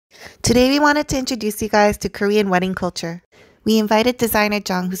Today we wanted to introduce you guys to Korean wedding culture. We invited designer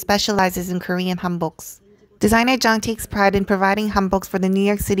Jung, who specializes in Korean hanboks. Designer Jung takes pride in providing hanboks for the New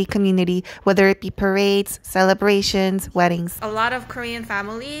York City community, whether it be parades, celebrations, weddings. A lot of Korean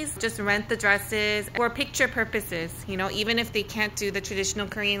families just rent the dresses for picture purposes. You know, even if they can't do the traditional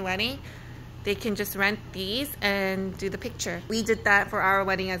Korean wedding, they can just rent these and do the picture. We did that for our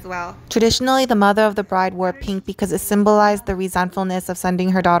wedding as well. Traditionally, the mother of the bride wore pink because it symbolized the resentfulness of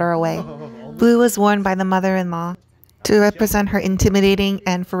sending her daughter away. Blue was worn by the mother-in-law to represent her intimidating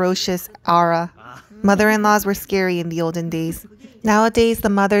and ferocious aura. Mother-in-laws were scary in the olden days. Nowadays, the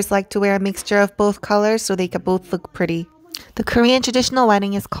mothers like to wear a mixture of both colors so they can both look pretty. The Korean traditional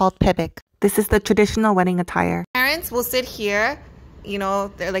wedding is called PyeBaek. This is the traditional wedding attire. Parents will sit here, you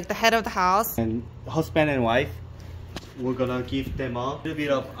know, they're like the head of the house. And husband and wife, we're gonna give them a little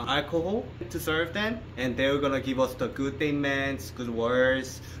bit of alcohol to serve them, and they're gonna give us the good statements, good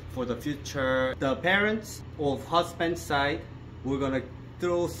words for the future. The parents of husband's side, we're gonna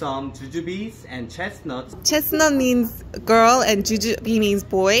throw some jujubes and chestnuts. Chestnut means girl and jujubi means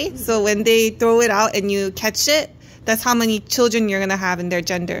boy. So when they throw it out and you catch it, that's how many children you're gonna have in their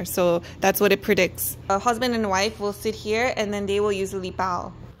gender. So that's what it predicts. A husband and wife will sit here and then they will usually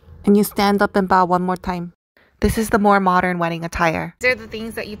bow. And you stand up and bow one more time. This is the more modern wedding attire. They're the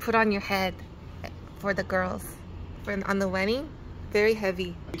things that you put on your head for the girls on the wedding. Very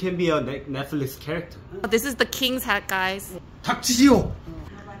heavy. You can be a Netflix character. This is the king's hat, guys. 닥치시오!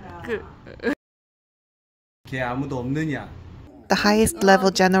 걔 아무도 없느냐? The highest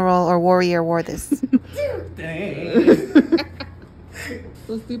level general or warrior wore this.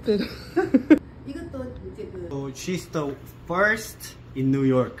 So stupid. So she's the first in New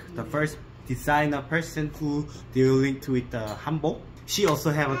York, the first designer person who dealing with the hanbok. She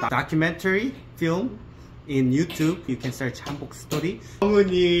also have a documentary film in YouTube. You can search hanbok story.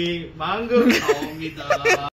 어머니 망금 나옵니다.